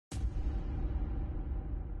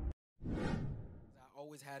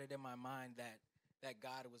always had it in my mind that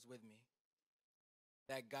God was with me,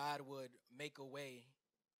 that God would make a way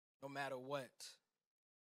no matter what.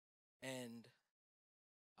 And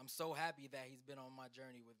I'm so happy that he's been on my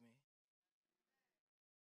journey with me.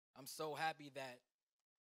 I'm so happy that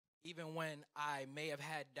even when I may have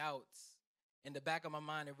had doubts, in the back of my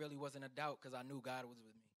mind, it really wasn't a doubt because I knew God was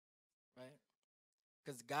with me, right?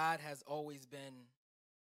 Because God has always been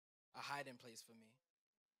a hiding place for me.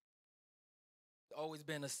 It's always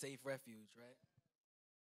been a safe refuge, right?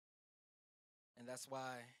 And that's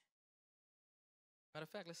why, matter of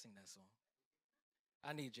fact, let's sing that song.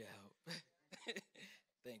 I need your help.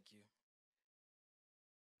 Thank you.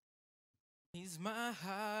 He's my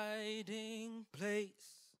hiding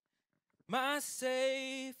place, my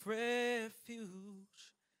safe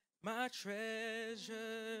refuge, my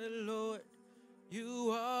treasure, Lord,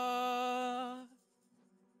 you are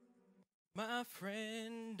my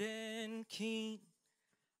friend and king,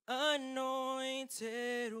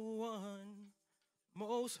 anointed one,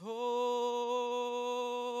 most holy.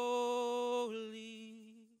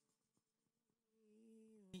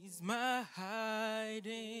 He's my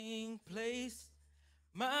hiding place,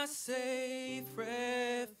 my safe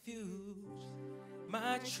refuge,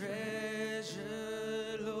 my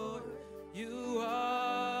treasure, Lord, you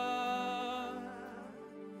are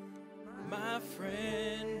my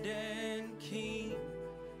friend and king,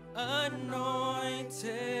 anointed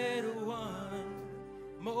one,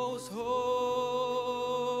 most holy.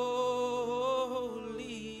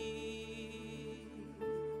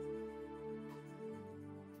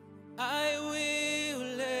 I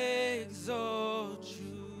will exalt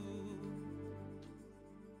you.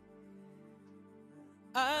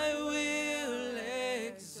 I will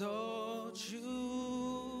exalt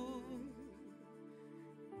you.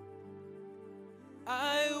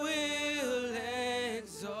 I will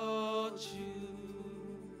exalt you.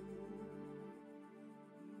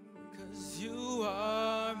 'Cause you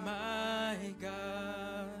are my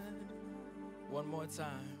God. One more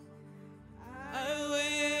time. I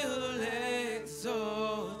will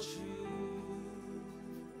exalt you.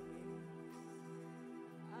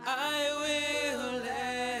 I will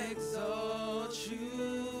exalt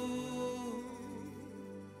you.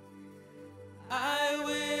 I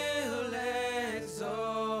will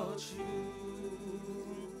exalt you.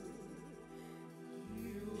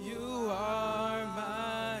 You are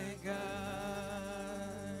my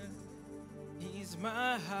God. He's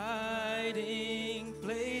my hiding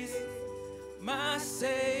place, my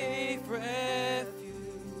safe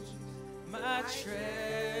refuge, my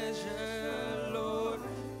treasure, Lord,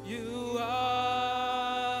 you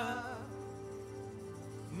are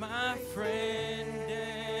my friend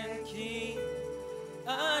and king,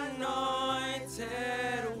 anointed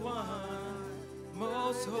one,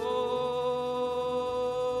 most holy.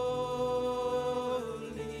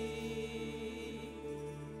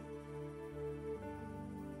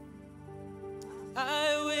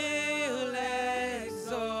 I will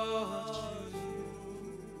exalt you.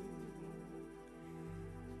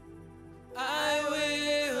 I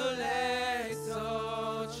will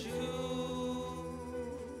exalt you.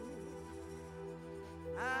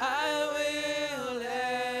 I will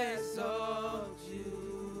exalt you.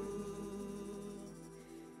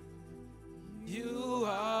 You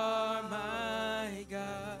are my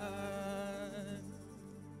God.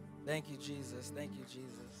 Thank you, Jesus. Thank you,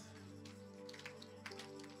 Jesus.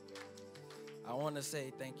 I want to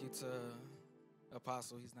say thank you to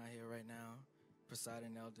Apostle. He's not here right now.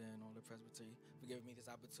 Presiding elder and all the presbytery for giving me this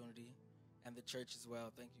opportunity, and the church as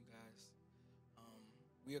well. Thank you, guys.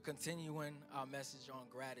 We are continuing our message on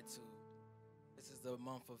gratitude. This is the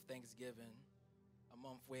month of Thanksgiving, a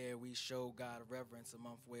month where we show God reverence, a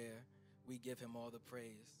month where we give him all the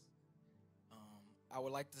praise. I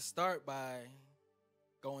would like to start by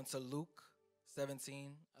going to Luke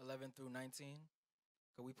 17:11 through 19.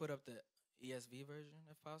 Could we put up the ESV version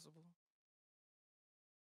if possible?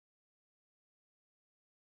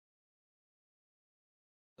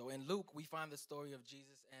 So in Luke, we find the story of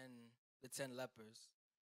Jesus and the 10 lepers.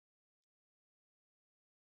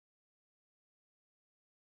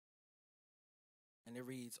 And it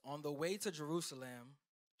reads, on the way to Jerusalem,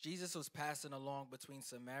 Jesus was passing along between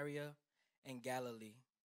Samaria and Galilee.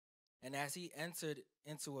 And as he entered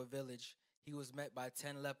into a village, he was met by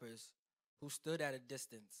 10 lepers who stood at a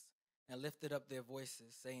distance and lifted up their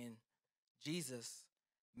voices, saying, Jesus,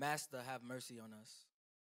 Master, have mercy on us.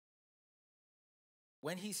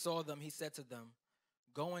 When he saw them, he said to them,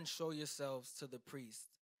 go and show yourselves to the priest.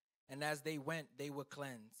 And as they went, they were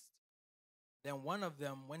cleansed. Then one of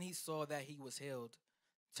them, when he saw that he was healed,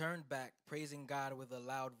 turned back, praising God with a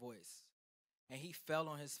loud voice. and he fell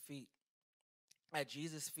on his feet at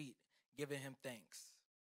Jesus' feet, giving him thanks.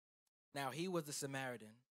 Now he was a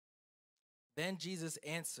Samaritan. Then Jesus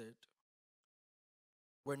answered,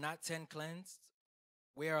 "Were not 10 cleansed?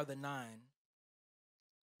 Where are the 9?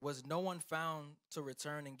 Was no one found to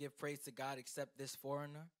return and give praise to God except this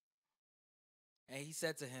foreigner?" And he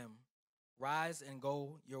said to him, "Rise and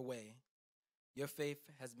go your way. Your faith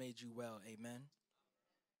has made you well." Amen.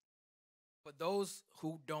 For those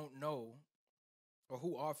who don't know or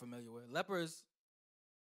who are familiar with, lepers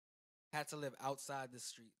had to live outside the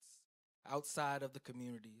streets, outside of the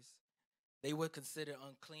communities. They were considered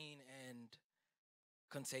unclean and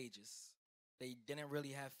contagious. They didn't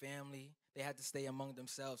really have family. They had to stay among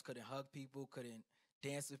themselves, couldn't hug people, couldn't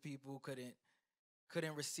dance with people,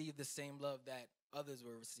 couldn't receive the same love that others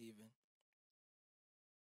were receiving.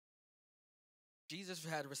 Jesus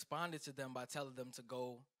had responded to them by telling them to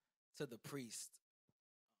go to the priest.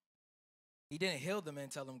 He didn't heal them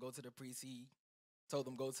and tell them go to the priest. He told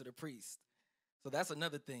them go to the priest. So that's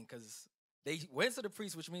another thing, because they went to the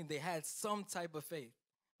priest, which means they had some type of faith,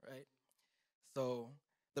 right? So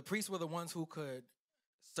the priests were the ones who could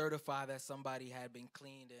certify that somebody had been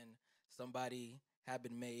cleaned and somebody had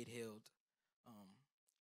been made healed.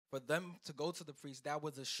 For them to go to the priest, that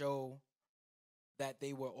was a show that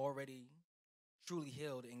they were already truly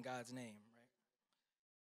healed in God's name, right?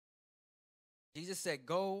 Jesus said,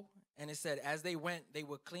 "Go," and it said, as they went, they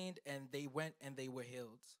were cleaned, and they went and they were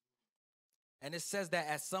healed. And it says that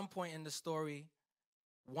at some point in the story,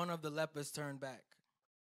 one of the lepers turned back.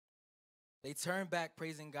 They turned back,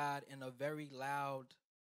 praising God in a very loud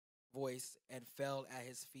voice, and fell at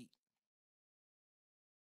his feet.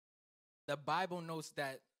 The Bible notes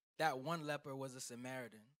that that one leper was a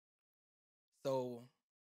Samaritan. So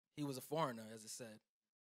he was a foreigner, as it said.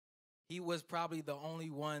 He was probably the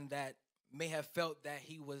only one that may have felt that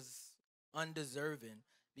he was undeserving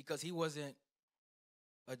because he wasn't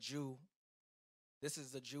a Jew. This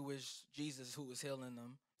is the Jewish Jesus who was healing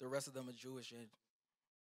them. The rest of them are Jewish, and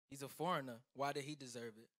he's a foreigner. Why did he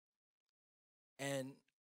deserve it? And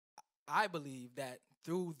I believe that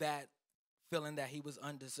through that feeling that he was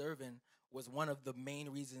undeserving was one of the main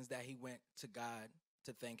reasons that he went to God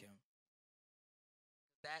to thank him.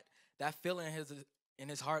 That feeling in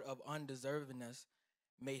his heart of undeservingness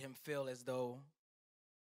made him feel as though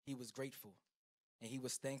he was grateful and he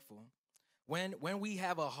was thankful. When we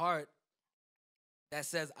have a heart that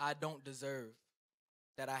says, "I don't deserve,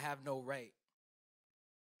 that I have no right,"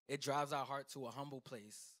 it drives our heart to a humble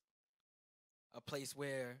place, a place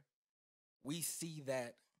where we see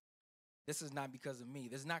that this is not because of me.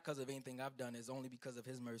 This is not because of anything I've done. It's only because of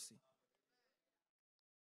his mercy.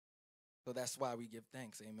 So that's why we give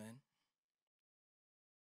thanks. Amen.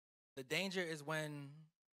 The danger is when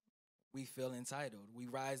we feel entitled. We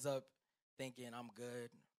rise up thinking, "I'm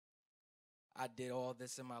good. I did all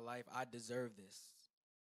this in my life. I deserve this."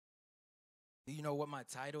 Do you know what my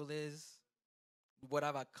title is? What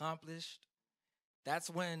I've accomplished? That's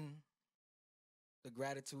when the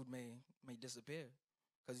gratitude may disappear,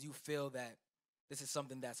 because you feel that this is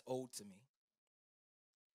something that's owed to me.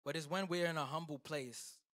 But it's when we're in a humble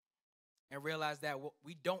place and realize that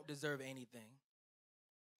we don't deserve anything,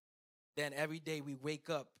 then every day we wake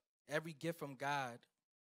up, every gift from God,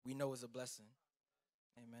 we know is a blessing.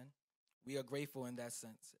 Amen. We are grateful in that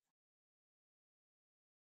sense.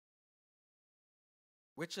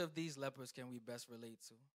 Which of these lepers can we best relate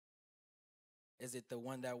to? Is it the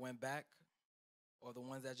one that went back, or the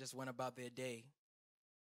ones that just went about their day?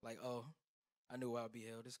 Like, "Oh, I knew I'd be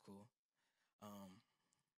healed. It's cool."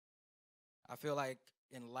 I feel like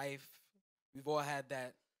in life, we've all had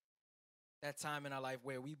that time in our life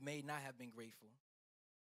where we may not have been grateful,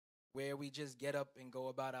 where we just get up and go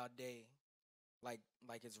about our day like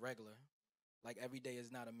it's regular, like every day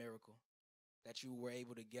is not a miracle, that you were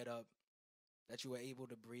able to get up, that you were able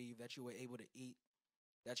to breathe, that you were able to eat,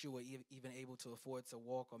 that you were even able to afford to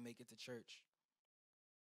walk or make it to church.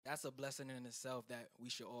 That's a blessing in itself that we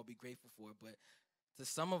should all be grateful for. But to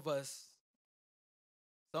some of us,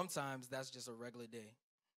 sometimes that's just a regular day.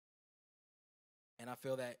 And I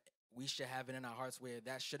feel that we should have it in our hearts where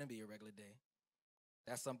that shouldn't be a regular day.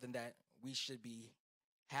 That's something that we should be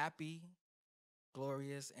happy,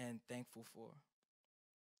 glorious, and thankful for.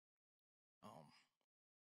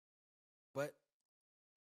 But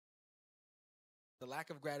the lack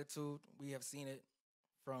of gratitude, we have seen it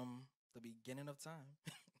from the beginning of time.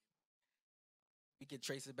 We could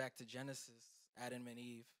trace it back to Genesis, Adam and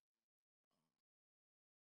Eve.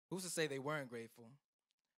 Who's to say they weren't grateful?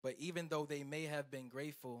 But even though they may have been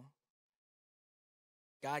grateful,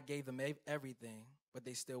 God gave them everything, but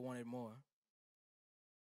they still wanted more.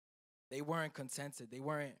 They weren't contented. They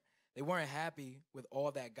weren't happy with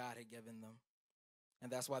all that God had given them.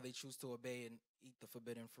 And that's why they choose to obey and eat the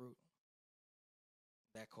forbidden fruit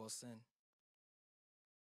that caused sin.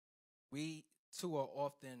 We too are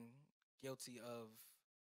often guilty of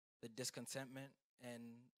the discontentment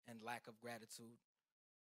and lack of gratitude,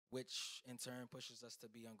 which in turn pushes us to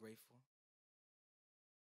be ungrateful.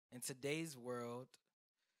 In today's world,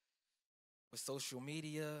 with social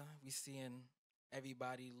media, we seeing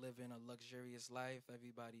everybody living a luxurious life,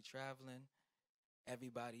 everybody traveling,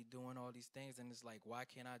 everybody doing all these things, and it's like, why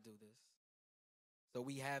can't I do this? So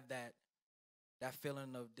we have that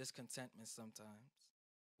feeling of discontentment sometimes,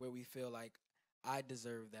 where we feel like I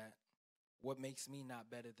deserve that. What makes me not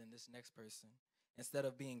better than this next person? Instead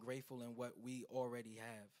of being grateful in what we already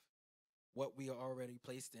have, what we are already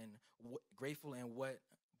placed in, grateful in what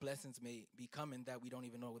blessings may be coming that we don't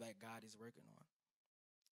even know that God is working on.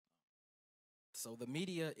 So the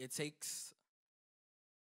media, it takes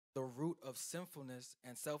the root of sinfulness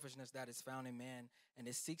and selfishness that is found in man, and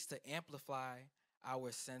it seeks to amplify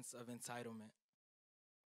our sense of entitlement,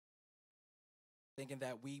 thinking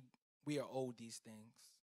that we are owed these things.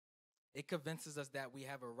 It convinces us that we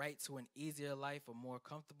have a right to an easier life, a more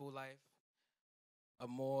comfortable life, a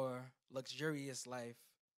more luxurious life,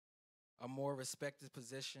 a more respected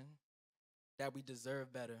position, that we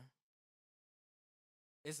deserve better.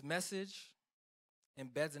 Its message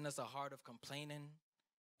embeds in us a heart of complaining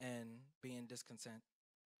and being discontent.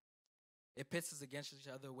 It pits us against each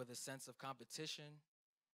other with a sense of competition,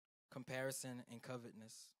 comparison, and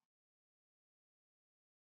covetousness.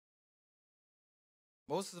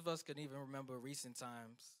 Most of us can even remember recent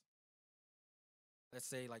times, let's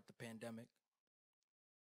say like the pandemic.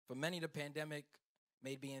 For many, the pandemic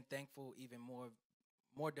made being thankful even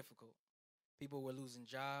more difficult. People were losing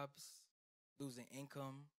jobs, losing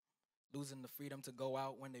income, losing the freedom to go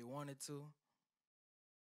out when they wanted to,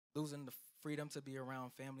 losing the freedom to be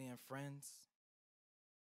around family and friends.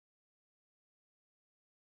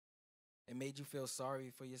 It made you feel sorry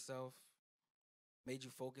for yourself, made you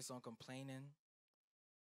focus on complaining.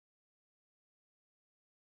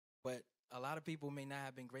 But a lot of people may not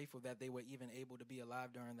have been grateful that they were even able to be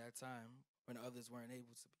alive during that time when others weren't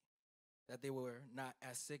able to be, that they were not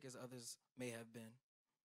as sick as others may have been.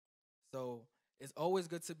 So it's always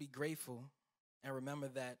good to be grateful and remember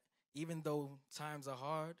that even though times are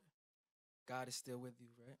hard, God is still with you,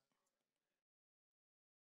 right?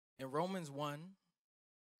 In Romans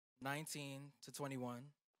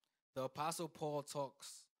 1:19-21, the Apostle Paul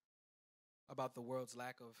talks about the world's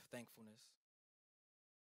lack of thankfulness.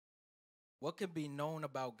 What can be known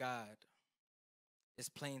about God is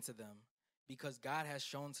plain to them, because God has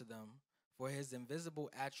shown to them, for his invisible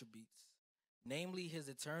attributes, namely his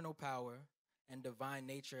eternal power and divine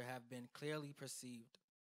nature, have been clearly perceived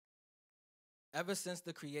ever since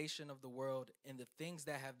the creation of the world and the things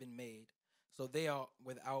that have been made, so they are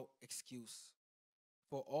without excuse.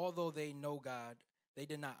 For although they know God, they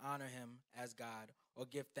did not honor him as God or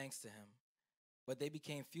give thanks to him, but they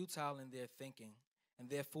became futile in their thinking, and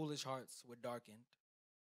their foolish hearts were darkened.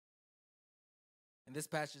 In this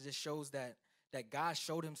passage, it shows that God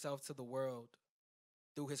showed himself to the world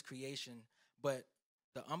through his creation, but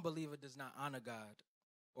the unbeliever does not honor God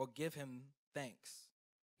or give him thanks.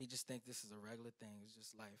 He just thinks this is a regular thing, it's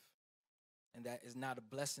just life. And that is not a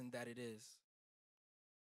blessing that it is.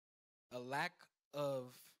 A lack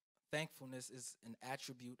of thankfulness is an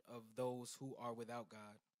attribute of those who are without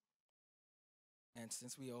God. And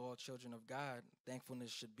since we are all children of God,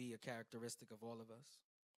 thankfulness should be a characteristic of all of us.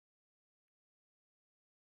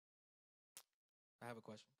 I have a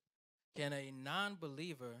question. Can a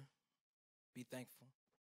non-believer be thankful?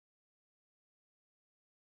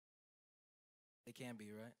 They can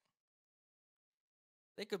be, right?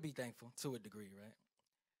 They could be thankful to a degree, right?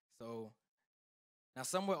 So now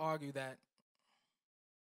some would argue that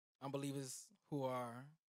unbelievers who are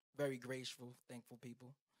very graceful, thankful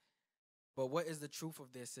people. But what is the truth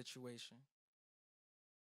of their situation?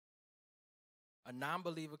 A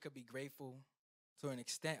non-believer could be grateful to an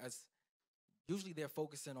extent, as usually they're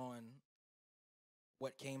focusing on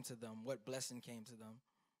what came to them, what blessing came to them,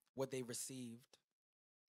 what they received,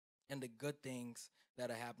 and the good things that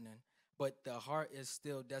are happening. But the heart is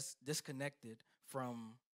still disconnected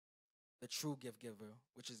from the true gift giver,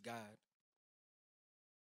 which is God.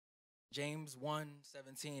 James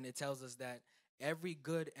 1:17, it tells us that every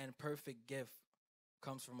good and perfect gift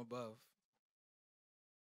comes from above.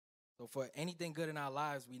 So for anything good in our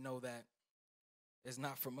lives, we know that it's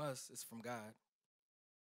not from us, it's from God.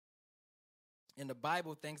 In the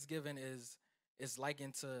Bible, Thanksgiving is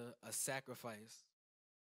likened to a sacrifice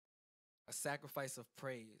of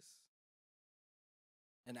praise.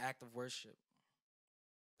 an act of worship.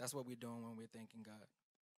 That's what we're doing when we're thanking God.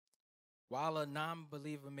 While a non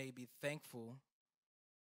believer may be thankful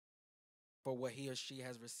for what he or she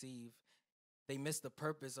has received, they miss the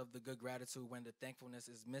purpose of the good gratitude when the thankfulness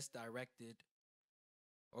is misdirected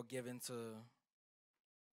or given to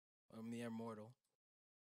a mere mortal.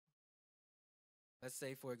 Let's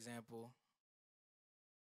say, for example,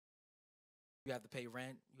 you have to pay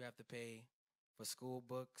rent, you have to pay for school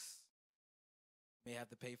books, you may have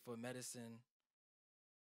to pay for medicine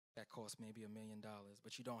that costs maybe $1 million,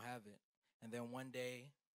 but you don't have it. And then one day,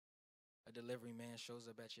 a delivery man shows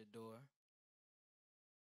up at your door,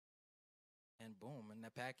 and boom, in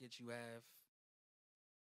the package you have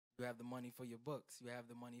the money for your books, you have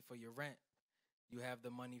the money for your rent, you have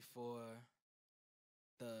the money for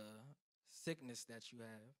the sickness that you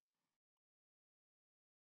have,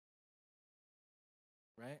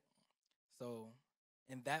 right? So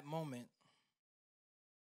in that moment,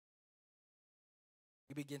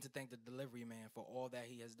 you begin to thank the delivery man for all that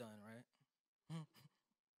he has done, right?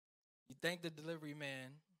 You thank the delivery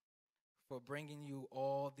man for bringing you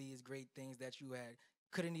all these great things that you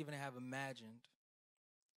couldn't even have imagined,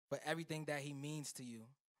 for everything that he means to you,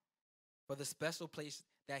 for the special place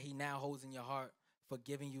that he now holds in your heart, for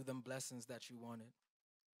giving you them blessings that you wanted.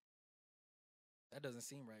 That doesn't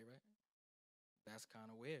seem right, right? That's kind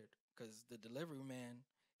of weird, because the delivery man,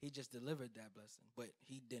 he just delivered that blessing, but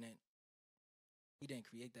he didn't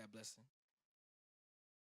create that blessing.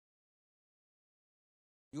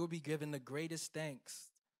 You will be given the greatest thanks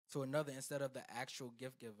to another instead of the actual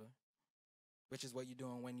gift giver, which is what you're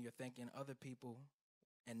doing when you're thanking other people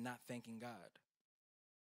and not thanking God.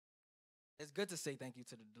 It's good to say thank you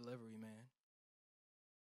to the delivery man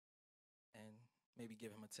and maybe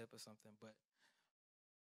give him a tip or something,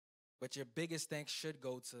 but your biggest thanks should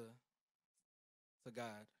go to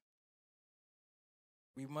God.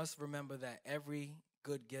 We must remember that every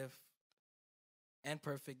good gift and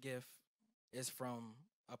perfect gift is from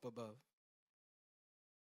up above.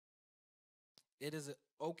 It is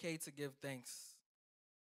okay to give thanks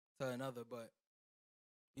to another, but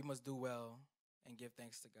we must do well and give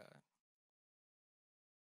thanks to God.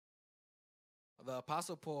 The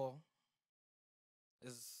Apostle Paul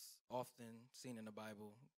is often seen in the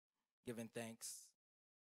Bible giving thanks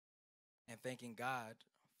and thanking God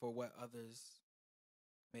for what others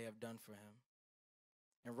may have done for him.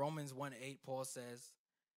 In Romans 1:8, Paul says,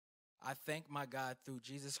 I thank my God through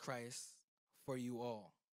Jesus Christ for you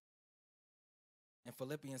all. In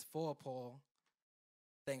Philippians 4, Paul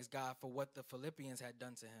thanks God for what the Philippians had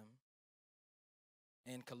done to him.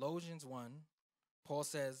 In Colossians 1, Paul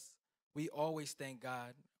says, we always thank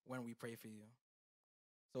God when we pray for you.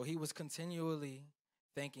 So he was continually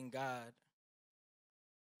thanking God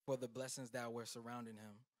for the blessings that were surrounding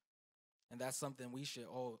him. And that's something we should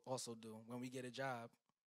also do. When we get a job,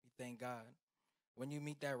 we thank God. When you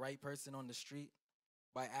meet that right person on the street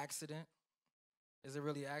by accident, is it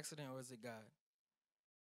really an accident or is it God?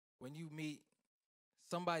 When you meet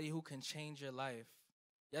somebody who can change your life,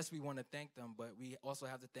 yes, we want to thank them, but we also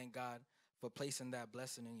have to thank God for placing that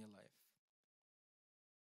blessing in your life.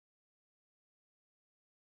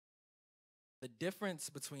 The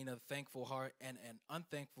difference between a thankful heart and an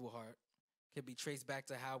unthankful heart can be traced back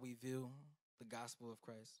to how we view the gospel of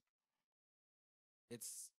Christ.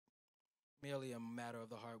 It's merely a matter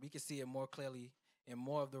of the heart. We can see it more clearly in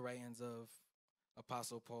more of the writings of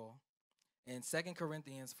Apostle Paul. In 2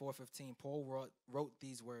 Corinthians 4:15, Paul wrote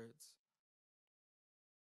these words,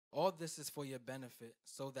 all this is for your benefit,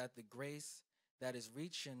 so that the grace that is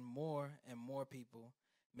reaching more and more people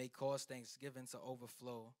may cause thanksgiving to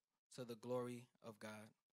overflow to the glory of God.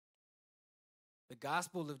 The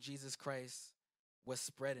gospel of Jesus Christ was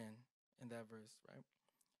spreading in that verse, right?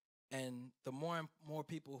 And the more and more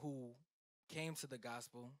people who came to the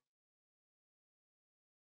gospel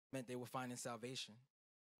meant they were finding salvation.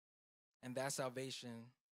 And that salvation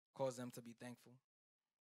caused them to be thankful.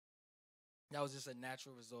 That was just a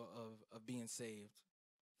natural result of being saved.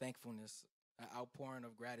 Thankfulness, an outpouring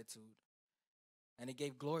of gratitude. And it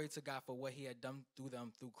gave glory to God for what he had done through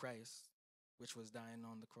them through Christ, which was dying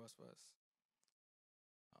on the cross for us.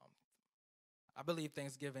 I believe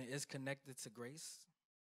Thanksgiving is connected to grace.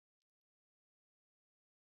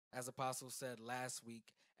 As Apostle said last week,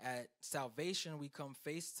 at salvation we come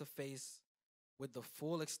face to face with the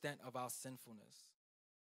full extent of our sinfulness.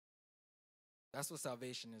 That's what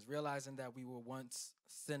salvation is, realizing that we were once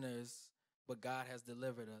sinners, but God has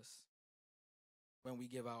delivered us when we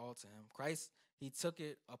give our all to him. Christ, he took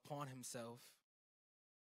it upon himself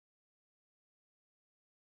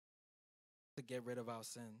to get rid of our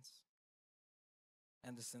sins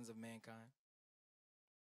and the sins of mankind.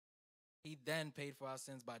 He then paid for our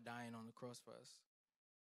sins by dying on the cross for us,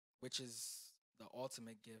 which is the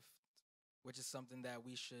ultimate gift, which is something that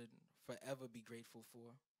we should forever be grateful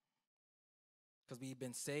for. Because we've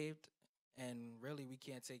been saved, and really we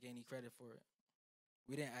can't take any credit for it.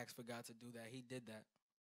 We didn't ask for God to do that. He did that.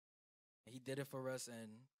 He did it for us, and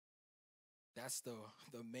that's the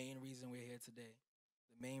main reason we're here today.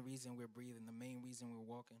 The main reason we're breathing, the main reason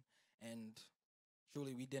we're walking. And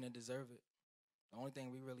truly, we didn't deserve it. The only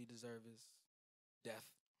thing we really deserve is death.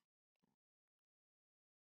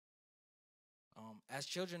 As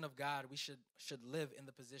children of God, we should live in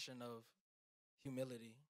the position of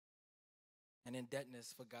humility and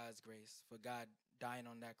indebtedness for God's grace, for God dying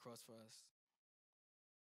on that cross for us.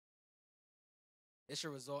 It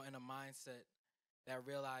should result in a mindset that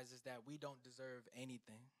realizes that we don't deserve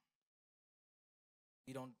anything.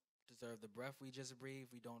 We don't deserve the breath we just breathe.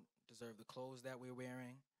 We don't deserve the clothes that we're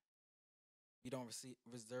wearing. We don't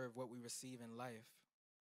deserve what we receive in life.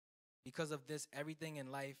 Because of this, everything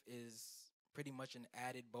in life is pretty much an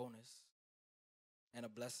added bonus and a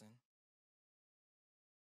blessing.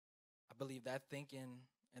 I believe that thinking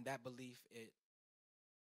and that belief,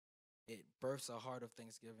 it births a heart of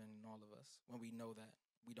thanksgiving in all of us when we know that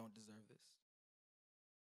we don't deserve this.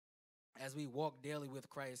 As we walk daily with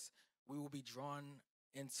Christ, we will be drawn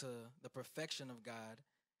into the perfection of God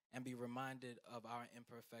and be reminded of our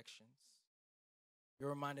imperfections. We're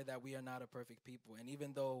reminded that we are not a perfect people. And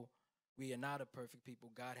even though we are not a perfect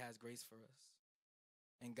people, God has grace for us.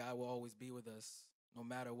 And God will always be with us no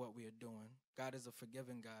matter what we are doing. God is a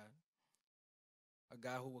forgiving God, a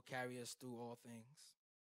God who will carry us through all things.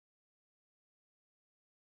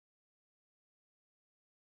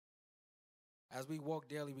 As we walk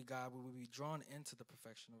daily with God, we will be drawn into the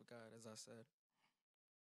perfection of God, as I said.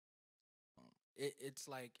 It's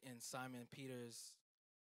like in Simon Peter's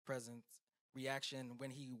presence, reaction when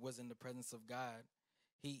he was in the presence of God,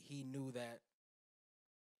 he knew that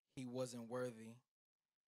he wasn't worthy.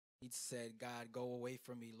 He said, God, go away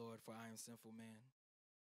from me, Lord, for I am a sinful man.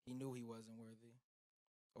 He knew he wasn't worthy.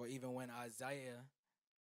 Or even when Isaiah,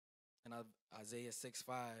 in Isaiah 6:5,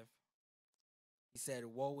 he said,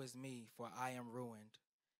 woe is me, for I am ruined,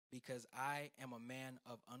 because I am a man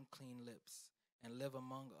of unclean lips, and live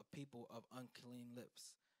among a people of unclean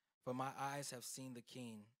lips. For my eyes have seen the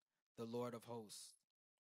King, the Lord of hosts.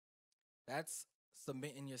 That's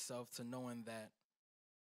submitting yourself to knowing that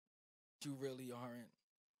you really aren't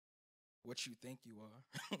what you think you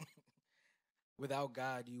are. Without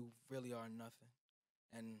God, you really are nothing.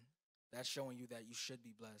 And that's showing you that you should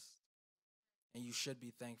be blessed. And you should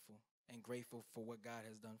be thankful and grateful for what God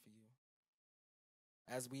has done for you.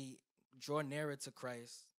 As we draw nearer to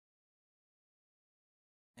Christ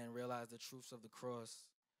and realize the truths of the cross,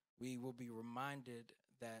 we will be reminded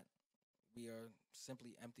that we are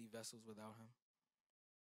simply empty vessels without him.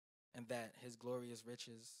 And that his glorious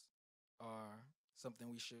riches are something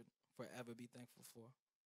we should forever be thankful for.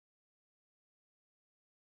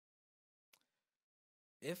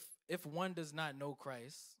 If one does not know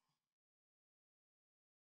Christ,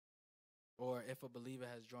 or if a believer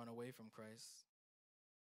has drawn away from Christ,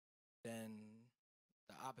 then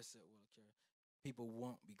the opposite will occur. People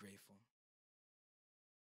won't be grateful.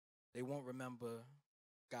 They won't remember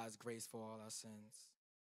God's grace for all our sins.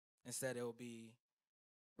 Instead, it will be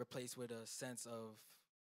replaced with a sense of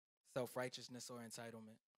self-righteousness or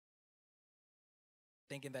entitlement,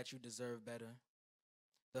 thinking that you deserve better.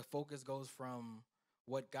 The focus goes from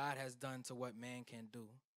what God has done to what man can do.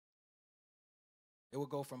 It will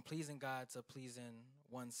go from pleasing God to pleasing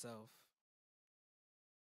oneself,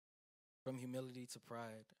 from humility to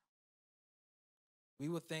pride. We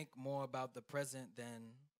will think more about the present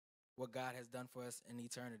than what God has done for us in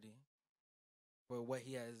eternity, for what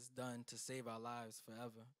he has done to save our lives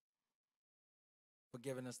forever, for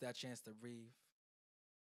giving us that chance to breathe.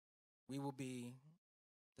 We will be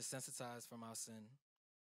desensitized from our sin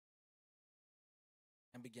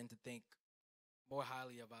and begin to think more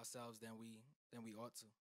highly of ourselves than we ought to.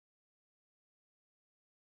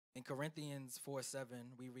 In Corinthians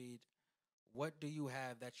 4:7, we read, what do you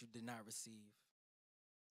have that you did not receive?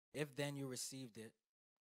 If then you received it,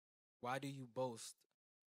 why do you boast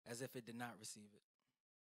as if it did not receive it?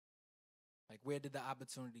 Like, where did the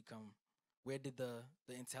opportunity come? Where did the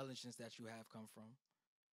intelligence that you have come from?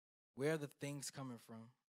 Where are the things coming from?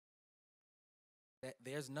 That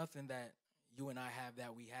there's nothing that you and I have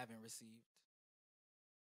that we haven't received.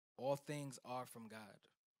 All things are from God.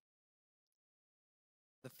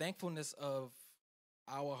 The thankfulness of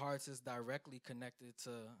our hearts is directly connected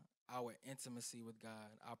to our intimacy with God,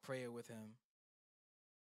 our prayer with him.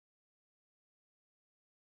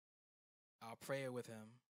 Our prayer with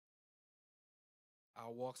him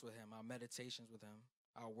our walks with him, our meditations with him,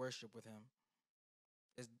 our worship with him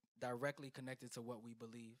is directly connected to what we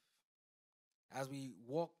believe. As we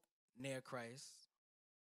walk near Christ,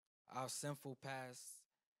 our sinful past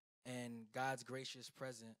and God's gracious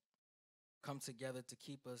present come together to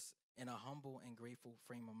keep us in a humble and grateful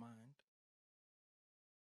frame of mind.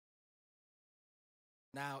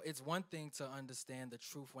 Now, it's one thing to understand the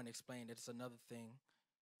truth when explained. It's another thing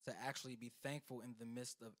to actually be thankful in the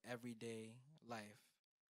midst of everyday life.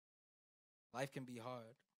 Life can be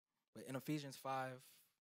hard. But in Ephesians 5,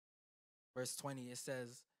 verse 20, it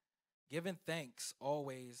says, giving thanks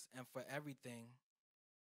always and for everything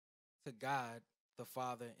to God the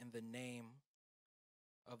Father in the name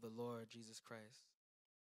of the Lord Jesus Christ.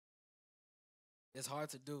 It's hard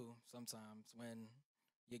to do sometimes when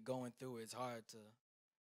you're going through it. It's hard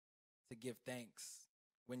to give thanks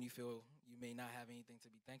when you feel you may not have anything to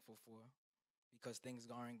be thankful for because things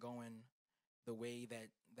aren't going the way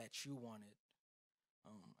that you wanted.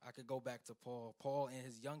 I could go back to Paul. Paul, in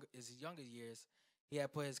his younger years, he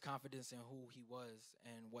had put his confidence in who he was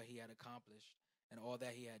and what he had accomplished and all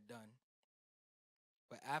that he had done.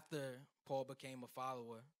 But after Paul became a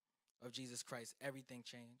follower of Jesus Christ, everything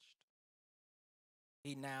changed.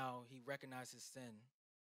 He recognized his sin.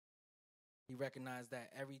 He recognized that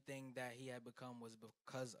everything that he had become was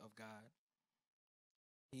because of God.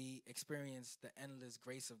 He experienced the endless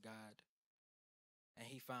grace of God, and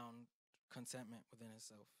he found contentment within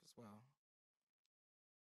himself as well.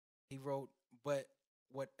 He wrote, but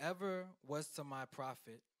whatever was to my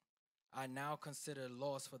profit, I now consider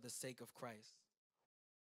loss for the sake of Christ.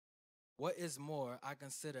 What is more, I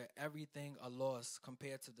consider everything a loss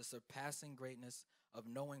compared to the surpassing greatness of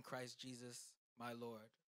knowing Christ Jesus, my Lord,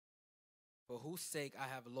 for whose sake I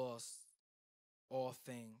have lost all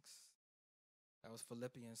things. That was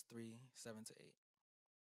Philippians 3, 7 to 8.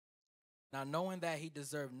 Now, knowing that he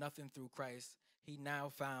deserved nothing through Christ, he now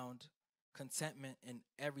found contentment in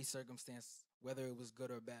every circumstance, whether it was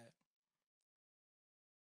good or bad.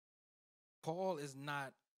 Paul is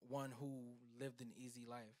not one who lived an easy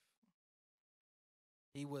life.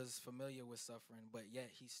 He was familiar with suffering, but yet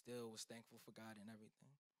he still was thankful for God in everything.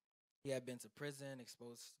 He had been to prison,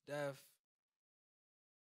 exposed to death,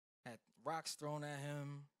 had rocks thrown at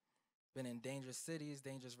him, been in dangerous cities,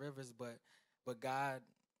 dangerous rivers, but God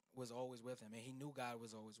was always with him, and he knew God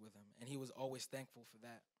was always with him, and he was always thankful for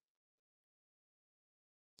that.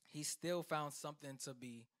 He still found something to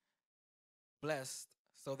be blessed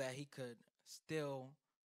so that he could still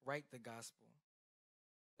write the gospel,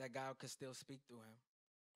 that God could still speak through him.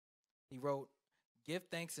 He wrote, give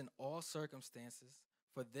thanks in all circumstances,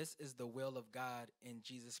 for this is the will of God in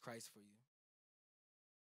Jesus Christ for you.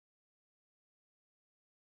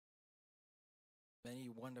 Then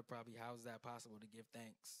you wonder probably, how is that possible to give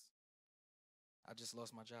thanks? I just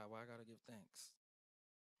lost my job. Why I gotta give thanks?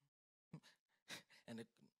 And the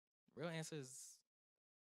real answer is,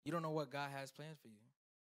 you don't know what God has planned for you.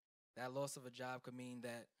 That loss of a job could mean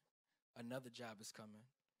that another job is coming.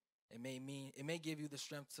 It may give you the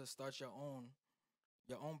strength to start your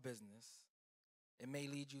own business. It may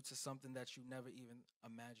lead you to something that you never even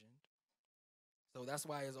imagined. So that's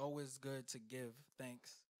why it's always good to give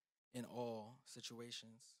thanks in all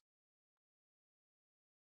situations.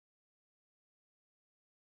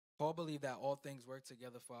 Paul believed that all things work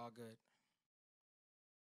together for our good.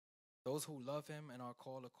 Those who love him and are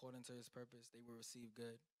called according to his purpose, they will receive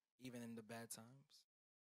good, even in the bad times.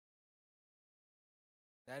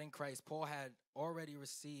 That in Christ, Paul had already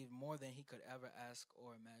received more than he could ever ask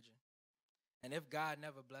or imagine. And if God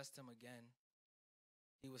never blessed him again,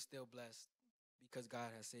 he was still blessed because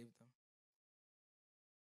God has saved him.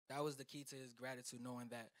 That was the key to his gratitude, knowing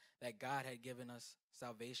that God had given us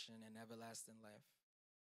salvation and everlasting life.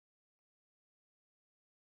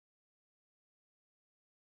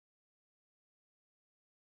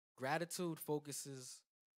 Gratitude focuses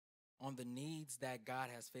on the needs that God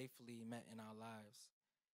has faithfully met in our lives.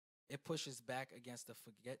 It pushes back against the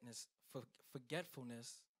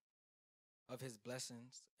forgetfulness of his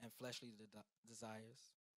blessings and fleshly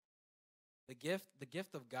desires. The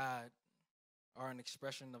gift of God are an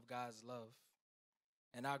expression of God's love.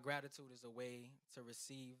 And our gratitude is a way to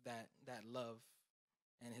receive that love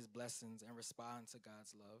and his blessings and respond to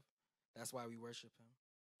God's love. That's why we worship him.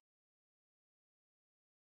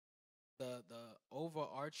 The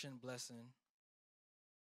overarching blessing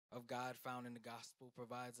of God found in the gospel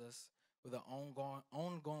provides us with an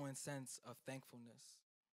ongoing sense of thankfulness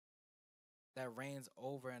that reigns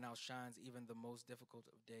over and outshines even the most difficult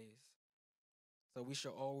of days. So we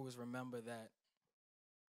should always remember that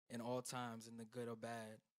in all times, in the good or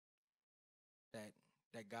bad,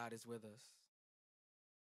 that God is with us.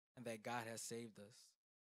 and that God has saved us.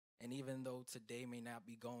 And even though today may not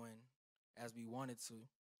be going as we wanted to,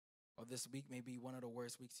 or this week may be one of the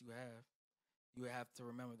worst weeks you have to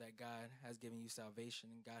remember that God has given you salvation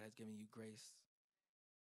and God has given you grace,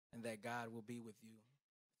 and that God will be with you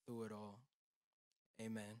through it all.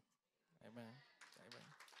 Amen. Amen.